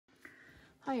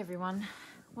Hi everyone.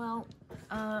 Well,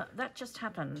 that just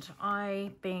happened.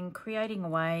 I've been creating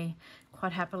away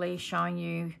quite happily, showing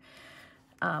you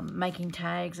making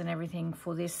tags and everything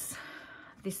for this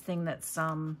thing that's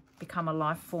become a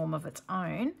life form of its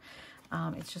own.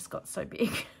 It's just got so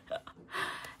big.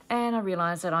 And I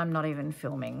realized that I'm not even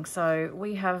filming. So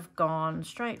we have gone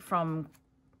straight from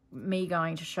me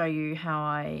going to show you how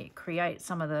I create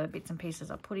some of the bits and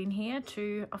pieces I put in here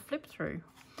to a flip through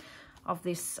of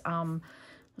this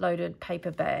loaded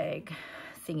paper bag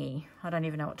thingy. I don't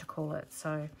even know what to call it.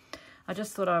 So I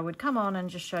just thought I would come on and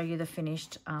just show you the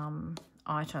finished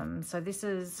item. So this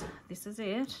is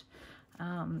it.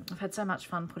 I've had so much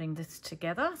fun putting this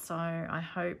together, so I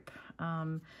hope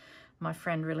my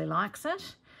friend really likes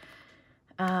it.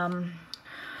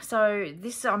 So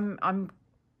this I'm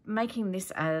making this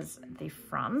as the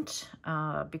front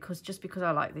because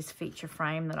I like this feature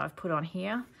frame that I've put on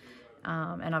here.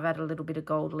 And I've added a little bit of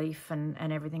gold leaf and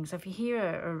everything. So if you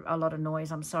hear a lot of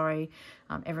noise, I'm sorry.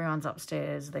 Everyone's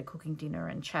upstairs, they're cooking dinner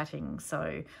and chatting.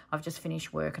 So I've just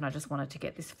finished work and I just wanted to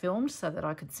get this filmed so that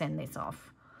I could send this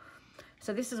off.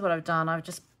 So this is what I've done. I've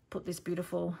just put this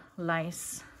beautiful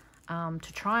lace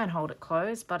to try and hold it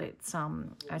closed, but it's,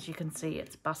 as you can see,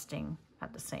 it's busting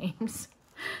at the seams.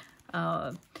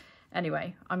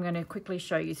 Anyway, I'm going to quickly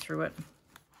show you through it.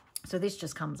 So this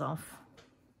just comes off.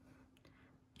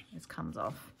 This comes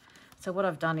off. So what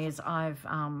I've done is I've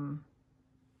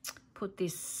put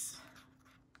this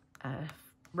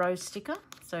rose sticker.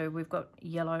 So we've got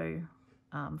yellow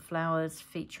flowers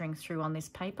featuring through on this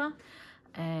paper.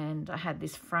 And I had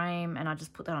this frame and I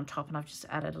just put that on top and I've just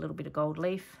added a little bit of gold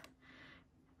leaf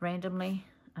randomly.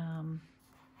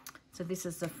 So this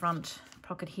is the front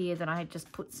pocket here that I had just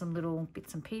put some little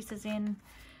bits and pieces in.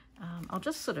 I'll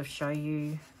just sort of show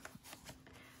you.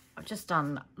 I've just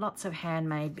done lots of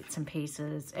handmade bits and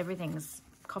pieces. Everything's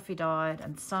coffee dyed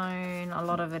and sewn. A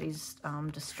lot of it is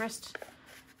distressed.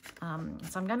 So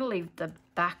I'm going to leave the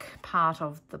back part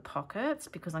of the pockets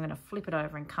because I'm going to flip it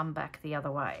over and come back the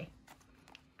other way.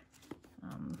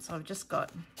 So I've just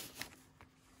got...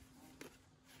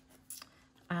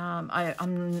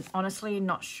 I'm honestly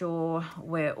not sure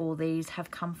where all these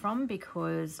have come from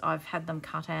because I've had them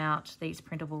cut out, these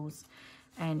printables,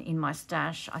 and in my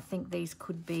stash. I think these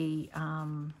could be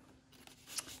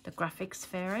the graphics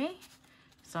fairy.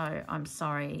 So I'm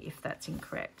sorry if that's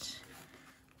incorrect.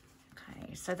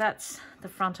 Okay, so that's the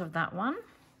front of that one.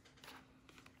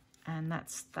 And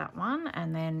that's that one.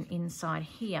 And then inside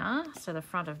here, so the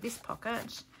front of this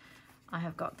pocket, I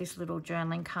have got this little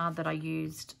journaling card that I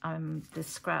used, the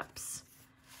scraps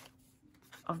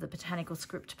of the botanical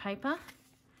script paper.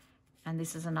 And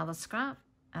this is another scrap.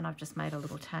 And I've just made a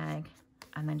little tag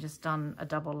and then just done a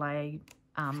double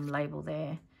label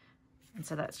there. And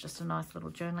so that's just a nice little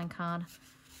journaling card.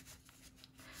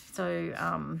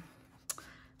 So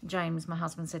James, my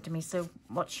husband, said to me, so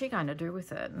what's she going to do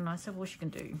with it? And I said, well, she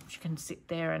can sit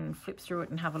there and flip through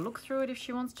it and have a look through it if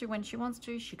she wants to, when she wants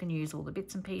to. She can use all the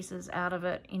bits and pieces out of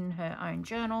it in her own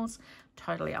journals.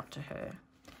 Totally up to her.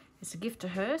 It's a gift to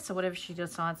her, so whatever she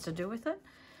decides to do with it,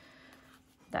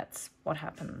 that's what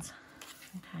happens.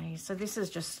 Okay, so this is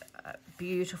just a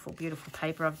beautiful, beautiful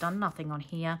paper. I've done nothing on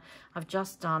here. I've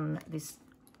just done this,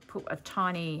 put a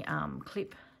tiny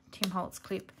clip, Tim Holtz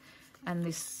clip, and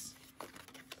this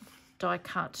die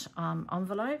cut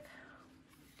envelope.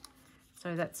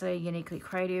 So that's a uniquely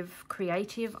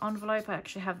creative envelope. I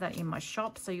actually have that in my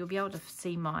shop, so you'll be able to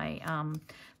see my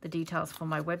the details for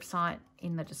my website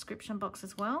in the description box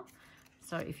as well.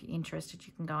 So if you're interested,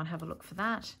 you can go and have a look for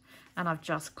that. And I've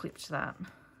just clipped that.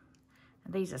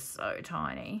 And these are so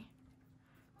tiny.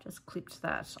 Just clipped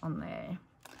that on there.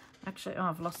 Actually, oh,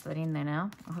 I've lost that in there now.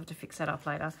 I'll have to fix that up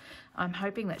later. I'm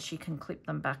hoping that she can clip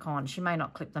them back on. She may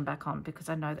not clip them back on because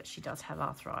I know that she does have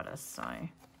arthritis. So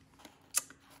I'm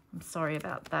sorry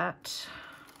about that.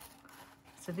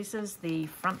 So this is the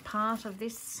front part of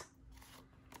this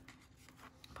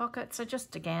pocket. So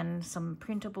just again, some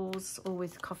printables, all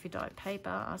with coffee dyed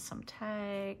paper, some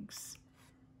tags,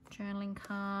 journaling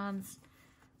cards.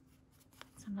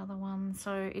 Another one.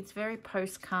 So it's very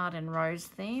postcard and rose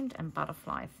themed and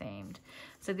butterfly themed.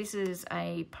 So this is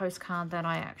a postcard that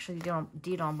I actually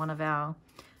did on one of our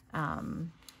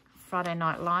Friday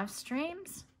night live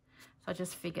streams. So I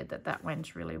just figured that that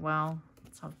went really well.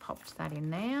 So I've popped that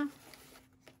in there.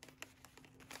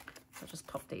 So I'll just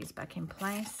pop these back in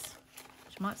place.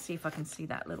 You might see if I can see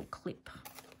that little clip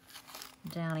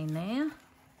down in there.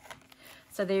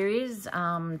 So there is 2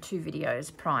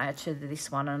 videos prior to this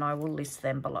one, and I will list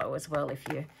them below as well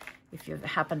if you've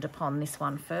happened upon this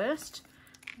one first.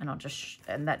 And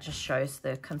that just shows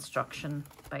the construction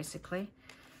basically.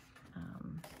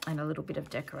 and a little bit of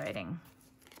decorating.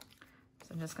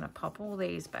 So I'm just going to pop all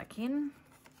these back in.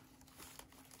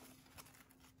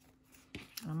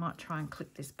 I might try and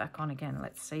clip this back on again.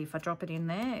 Let's see if I drop it in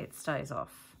there, it stays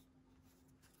off.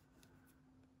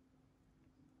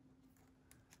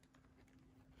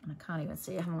 And I can't even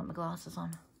see, I haven't got my glasses on.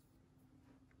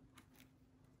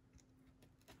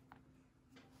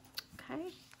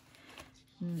 Okay.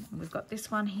 We've got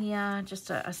this one here, just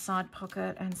a side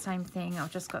pocket, and same thing.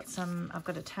 I've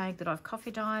got a tag that I've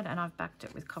coffee dyed, and I've backed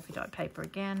it with coffee dyed paper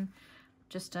again.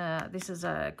 Just this is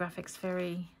a Graphics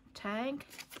Fairy tag.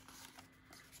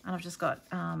 And I've just got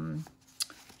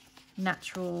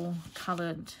natural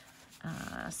coloured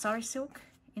sari silk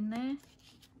in there.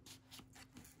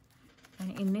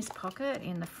 And in this pocket,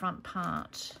 in the front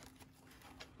part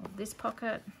of this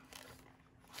pocket,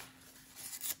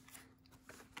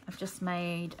 I've just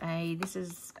made this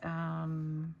is,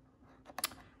 I'm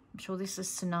sure this is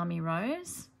Tsunami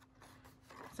Rose.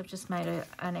 So I've just made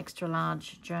an extra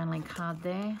large journaling card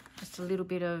there. Just a little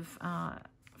bit of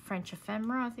French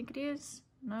ephemera, I think it is.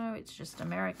 No, it's just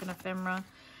American ephemera.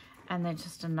 And then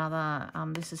just another,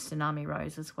 this is Tsunami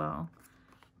Rose as well,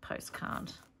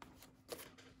 postcard.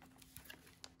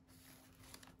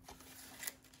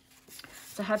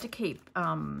 So I had to keep,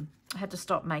 I had to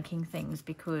stop making things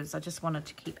because I just wanted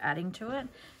to keep adding to it,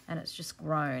 and it's just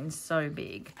grown so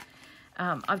big.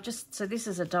 So this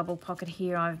is a double pocket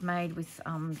here I've made with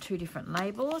 2 different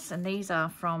labels, and these are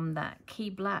from that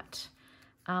Keyblatt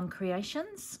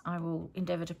Creations. I will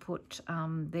endeavour to put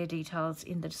their details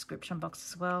in the description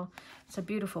box as well. It's a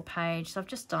beautiful page. So I've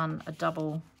just done a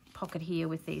double pocket here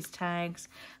with these tags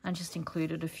and just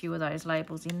included a few of those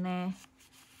labels in there.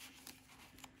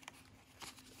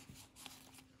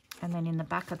 And then in the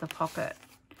back of the pocket,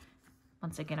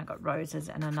 once again, I've got roses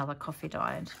and another coffee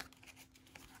dyed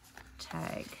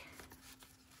tag.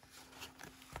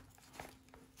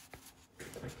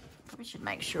 Probably should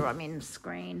make sure I'm in the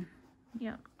screen.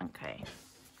 Yeah, okay.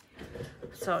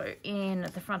 So in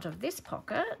the front of this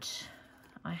pocket,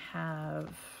 I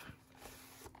have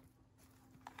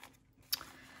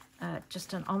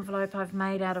just an envelope I've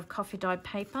made out of coffee dyed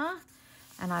paper,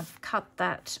 and I've cut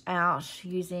that out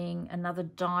using another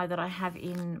die that I have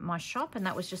in my shop, and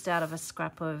that was just out of a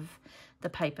scrap of the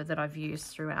paper that I've used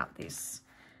throughout this.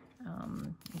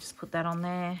 Just put that on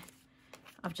there.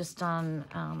 I've just done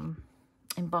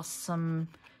embossed some,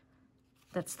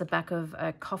 that's the back of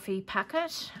a coffee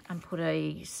packet, and put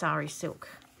a sari silk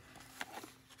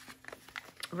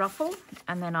ruffle,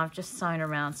 and then I've just sewn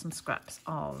around some scraps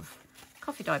of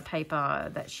coffee dyed paper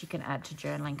that she can add to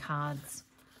journaling cards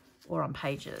or on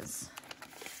pages.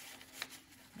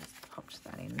 Just popped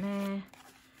that in there.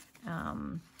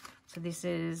 So this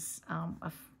is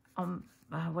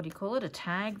what do you call it, a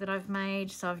tag that I've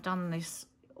made. So I've done this,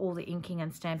 all the inking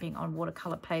and stamping on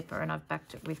watercolor paper, and I've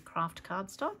backed it with craft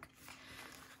cardstock.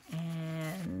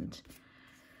 And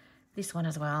this one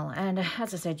as well. And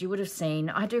as I said, you would have seen,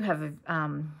 I do have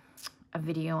a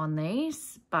video on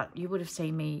these, but you would have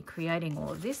seen me creating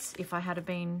all of this if I had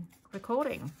been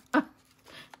recording.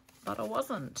 But I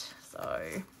wasn't, so.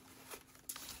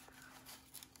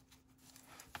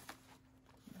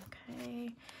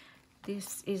 Okay,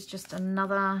 this is just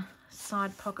another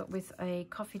side pocket with a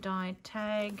coffee dyed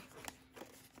tag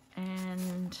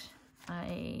and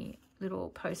a little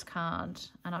postcard,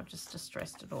 and I've just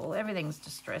distressed it all. Everything's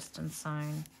distressed and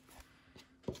sewn.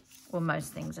 Well,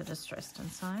 most things are distressed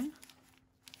and sewn.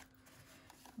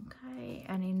 Okay,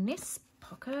 and in this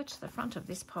pocket, the front of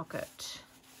this pocket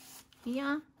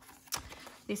here,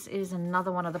 this is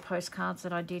another one of the postcards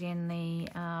that I did in the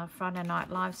Friday night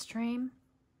live stream.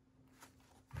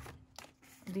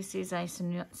 This is a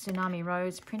Tsunami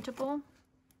Rose printable,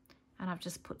 and I've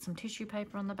just put some tissue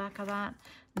paper on the back of that.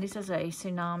 And this is a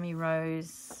Tsunami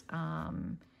Rose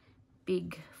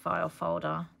big file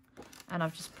folder, and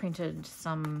I've just printed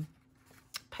some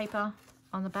paper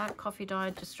on the back, coffee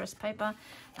dyed distress paper,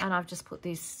 and I've just put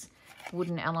this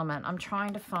wooden element. I'm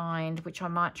trying to find, which I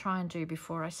might try and do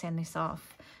before I send this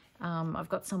off. I've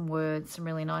got some words, some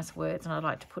really nice words, and I'd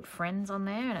like to put friends on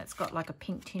there, and it's got like a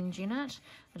pink tinge in it.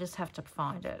 I just have to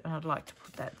find it, and I'd like to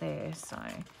put that there. So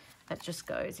that just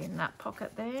goes in that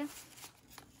pocket there.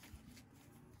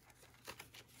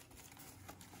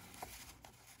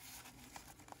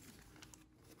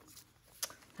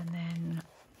 And then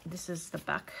this is the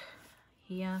back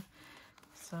here.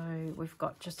 So we've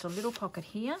got just a little pocket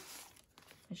here,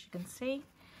 as you can see,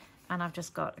 and I've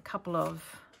just got a couple of,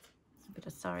 a bit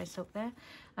of sari silk there,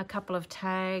 a couple of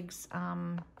tags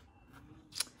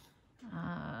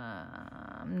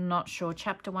I'm not sure.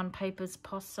 Chapter 1 papers,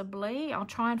 possibly. I'll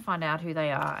try and find out who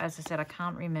they are. As I said, I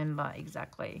can't remember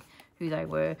exactly who they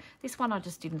were. This one I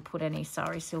just didn't put any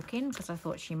sari silk in because I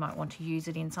thought she might want to use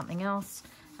it in something else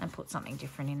and put something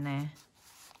different in there.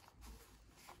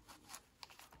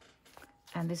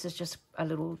 And this is just a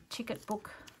little ticket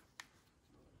book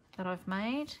that I've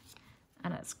made,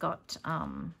 and it's got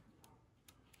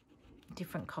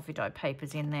different coffee dye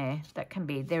papers in there that can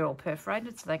be, they're all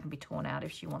perforated so they can be torn out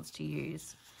if she wants to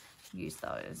use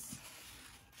those.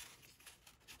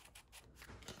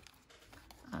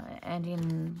 And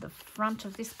in the front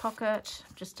of this pocket,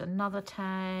 just another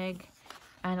tag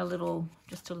and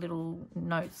just a little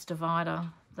notes divider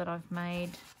that I've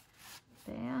made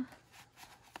there.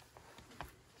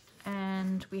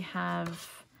 And we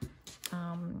have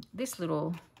this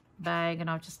little bag, and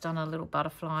I've just done a little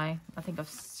butterfly. I think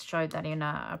I've showed that in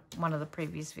one of the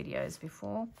previous videos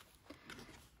before.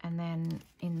 And then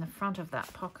in the front of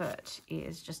that pocket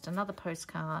is just another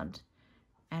postcard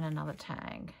and another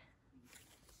tag.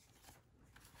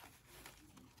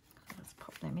 Let's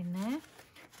pop them in there.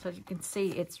 So you can see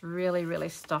it's really, really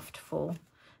stuffed full.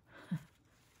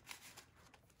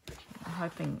 I'm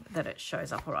hoping that it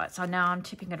shows up all right. So now I'm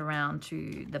tipping it around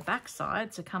to the back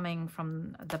side. So coming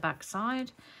from the back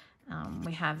side,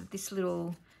 we have this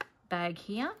little bag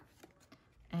here,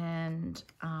 and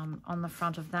on the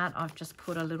front of that I've just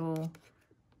put a little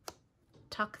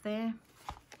tuck there,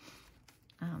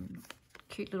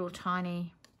 cute little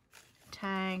tiny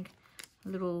tag, a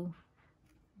little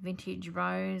vintage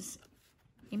rose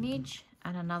image,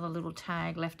 and another little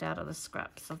tag left out of the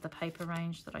scraps of the paper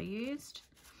range that I used.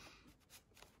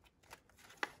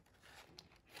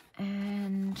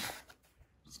 And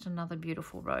just another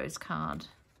beautiful rose card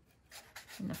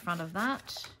in the front of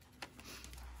that.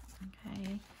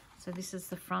 Okay, so this is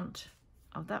the front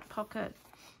of that pocket.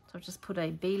 So I've just put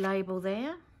a B label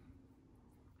there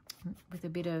with a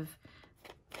bit of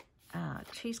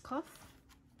cheesecloth.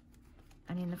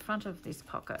 And in the front of this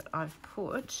pocket, I've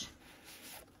put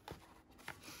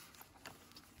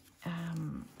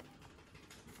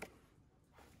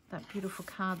that beautiful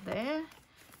card there.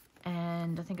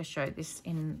 And I think I showed this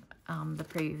in the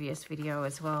previous video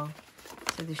as well.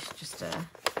 So this is just a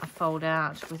fold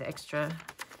out with extra,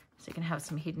 so you can have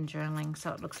some hidden journaling,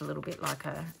 so it looks a little bit like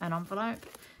an envelope.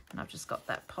 And I've just got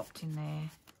that popped in there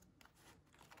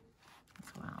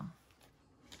as well.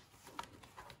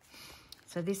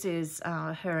 So this is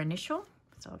her initial.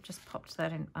 So I've just popped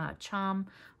that in charm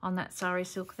on that sari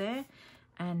silk there.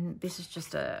 And this is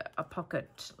just a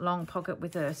pocket, long pocket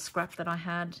with a scrap that I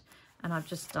had. And I've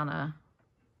just done a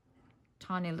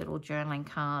tiny little journaling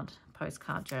card,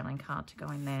 postcard journaling card to go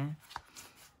in there.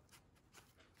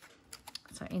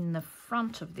 So in the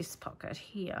front of this pocket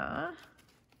here,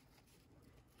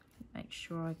 make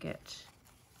sure I get,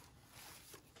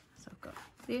 so I've got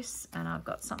this and I've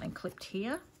got something clipped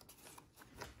here.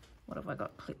 What have I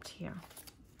got clipped here?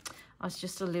 Oh, it's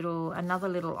just another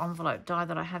little envelope die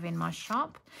that I have in my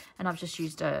shop, and I've just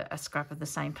used a scrap of the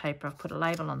same paper. I've put a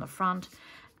label on the front,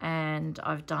 and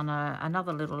I've done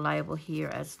another little label here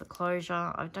as the closure.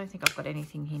 I don't think I've got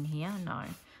anything in here. No,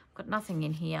 I've got nothing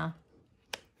in here.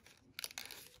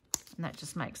 And that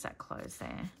just makes that close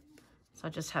there. So I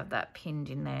just have that pinned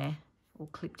in there or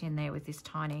clipped in there with this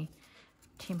tiny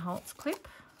Tim Holtz clip.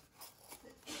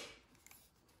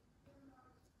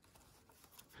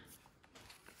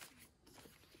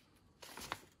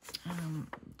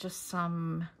 Just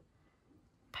some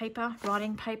paper,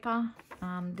 writing paper.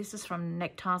 This is from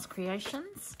Nectar's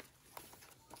Creations.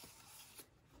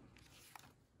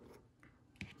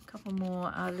 A couple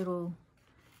more little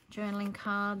journaling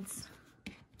cards.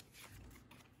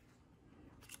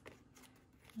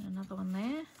 And another one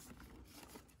there.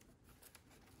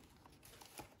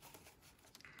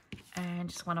 And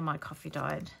just one of my coffee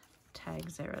dyed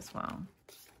tags there as well.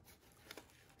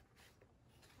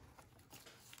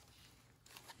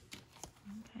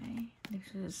 Okay,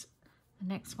 this is the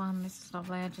next one. This is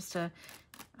lovely. I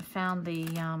found the,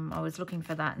 I was looking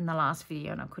for that in the last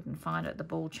video and I couldn't find it, the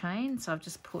ball chain. So I've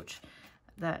just put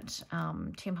that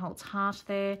Tim Holtz heart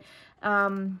there.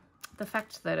 The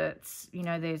fact that it's, you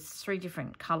know, there's 3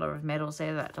 different colour of metals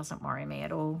there, that doesn't worry me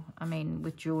at all. I mean,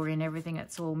 with jewellery and everything,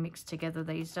 it's all mixed together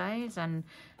these days. And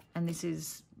this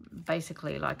is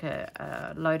basically like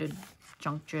a loaded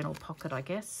junk journal pocket, I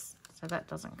guess. So that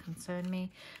doesn't concern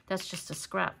me. That's just a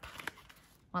scrap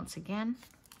once again.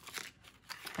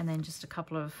 And then just a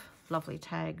couple of lovely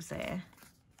tags there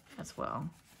as well.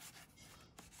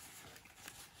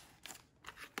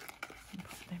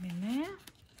 Put them in there.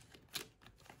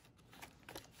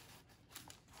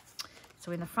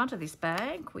 So in the front of this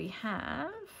bag, we have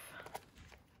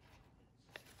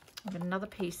I've got another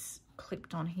piece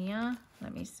clipped on here.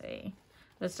 Let me see.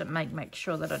 Just to make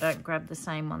sure that I don't grab the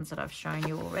same ones that I've shown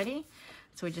you already.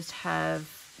 So we just have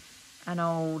an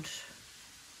old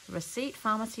receipt,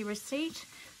 pharmacy receipt.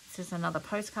 This is another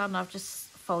postcard, and I've just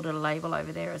folded a label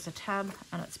over there as a tab,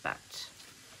 and it's backed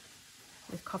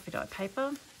with coffee dye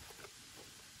paper.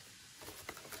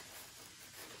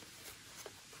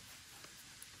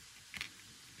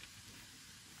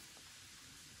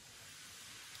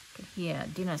 You can hear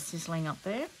dinner sizzling up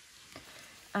there.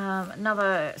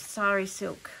 Another sari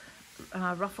silk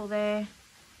ruffle there,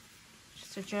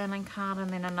 just a journaling card, and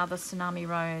then another Tsunami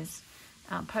Rose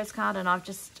postcard, and I've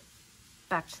just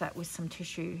backed that with some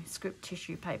tissue, script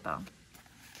tissue paper.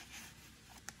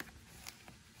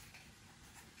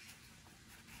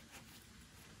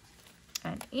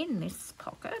 And in this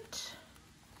pocket,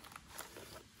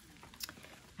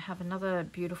 I have another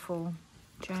beautiful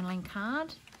journaling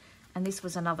card. And this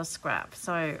was another scrap.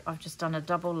 So I've just done a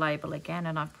double label again,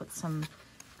 and I've put some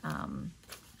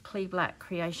Clee Black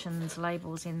Creations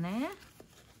labels in there.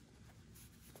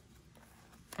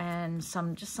 And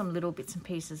just some little bits and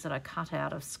pieces that I cut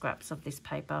out of scraps of this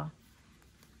paper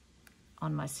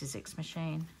on my Sizzix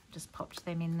machine. Just popped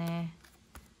them in there.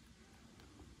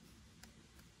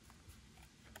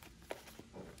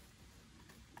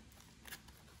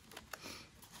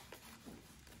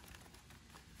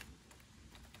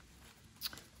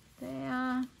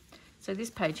 There. So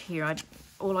this page here, I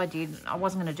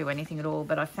wasn't going to do anything at all,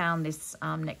 but I found this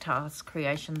Nectar's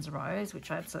Creations rose,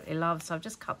 which I absolutely love. So I've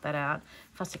just cut that out,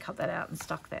 fussy cut that out and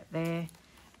stuck that there.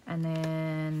 And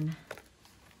then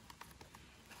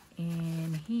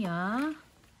in here,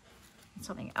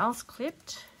 something else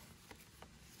clipped.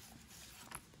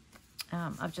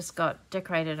 I've just got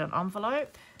decorated an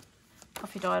envelope,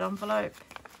 coffee dyed envelope,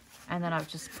 and then I've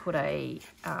just put a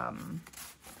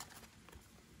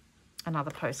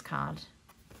another postcard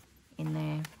in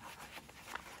there.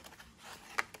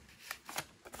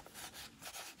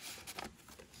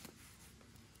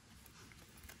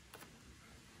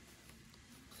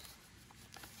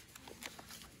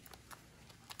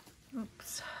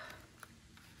 Oops.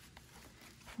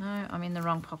 No, I'm in the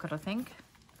wrong pocket, I think.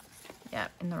 Yeah,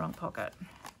 in the wrong pocket.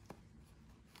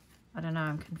 I don't know,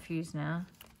 I'm confused now.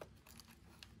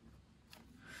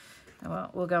 Well,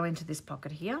 we'll go into this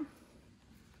pocket here.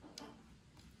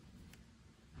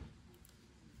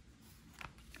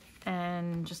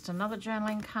 And just another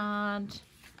journaling card,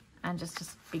 and just a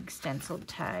big stenciled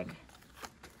tag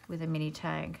with a mini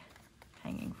tag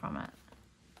hanging from it.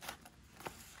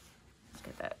 Let's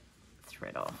get that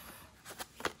thread off.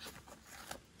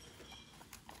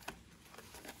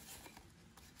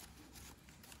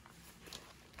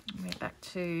 We're back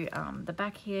to the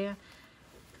back here.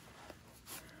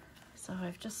 So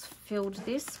I've just filled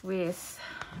this with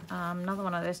another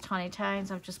one of those tiny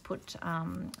tags. I've just put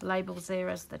labels there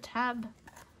as the tab.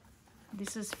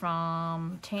 This is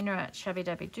from Tina at Shabby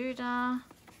Dabby Doodah.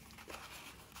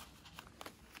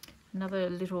 Another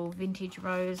little vintage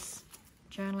rose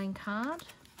journaling card.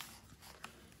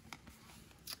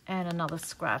 And another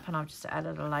scrap, and I've just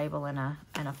added a label and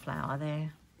a flower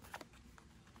there.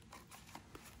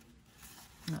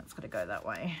 And that's got to go that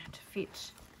way to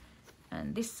fit.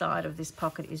 And this side of this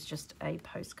pocket is just a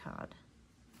postcard.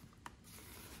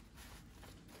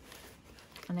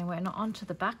 And then we're on to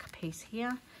the back piece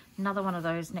here. Another one of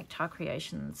those Nectar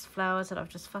Creations flowers that I've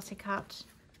just fussy cut.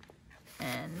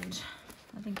 And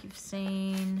I think you've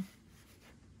seen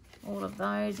all of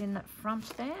those in that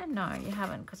front there. No, you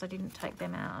haven't, because I didn't take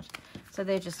them out. So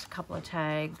they're just a couple of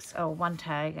tags, or one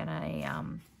tag and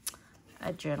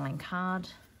a journaling card.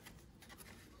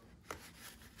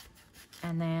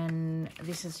 And then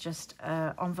this is just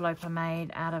an envelope I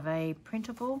made out of a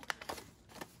printable.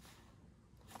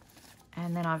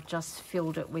 And then I've just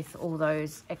filled it with all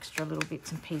those extra little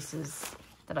bits and pieces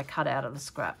that I cut out of the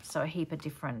scrap. So a heap of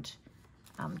different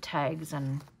tags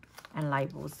and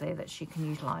labels there that she can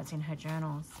utilise in her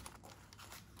journals.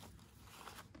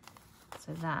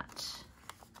 So that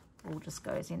all just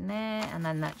goes in there, and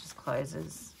then that just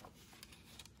closes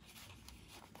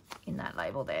in that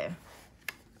label there.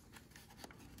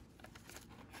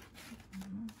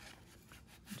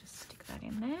 Just stick that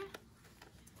in there,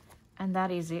 and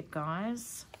that is it,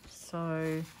 guys.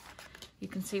 So you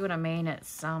can see what I mean.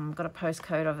 It's got a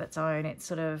postcode of its own.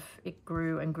 It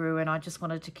grew and grew, and I just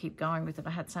wanted to keep going with it.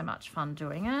 I had so much fun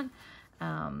doing it.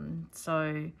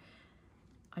 So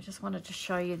I just wanted to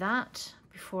show you that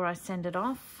before I send it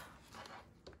off.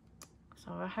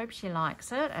 So I hope she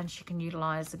likes it and she can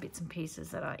utilize the bits and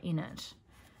pieces that are in it.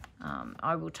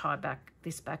 I will tie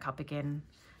this back up again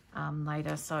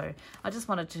later. So I just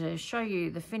wanted to show you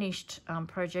the finished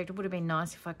project. It would have been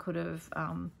nice if I could have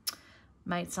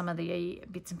made some of the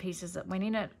bits and pieces that went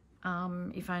in it,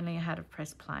 if only I had have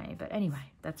pressed play. But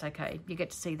anyway, that's okay. You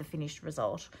get to see the finished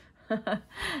result.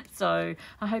 So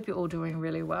I hope you're all doing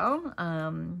really well.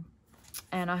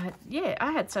 And I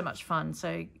had so much fun. So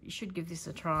you should give this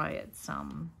a try. It's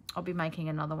I'll be making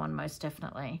another one most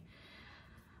definitely.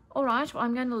 All right, well,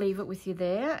 I'm going to leave it with you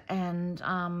there, and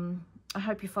I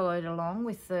hope you followed along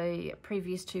with the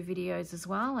previous 2 videos as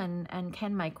well, and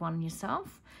can make one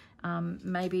yourself.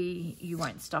 Maybe you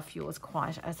won't stuff yours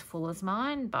quite as full as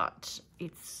mine, but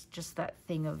it's just that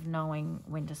thing of knowing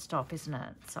when to stop, isn't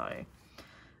it? So,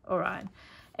 all right.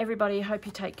 Everybody, hope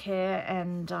you take care,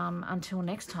 and until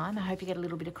next time, I hope you get a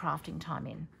little bit of crafting time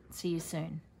in. See you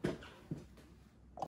soon.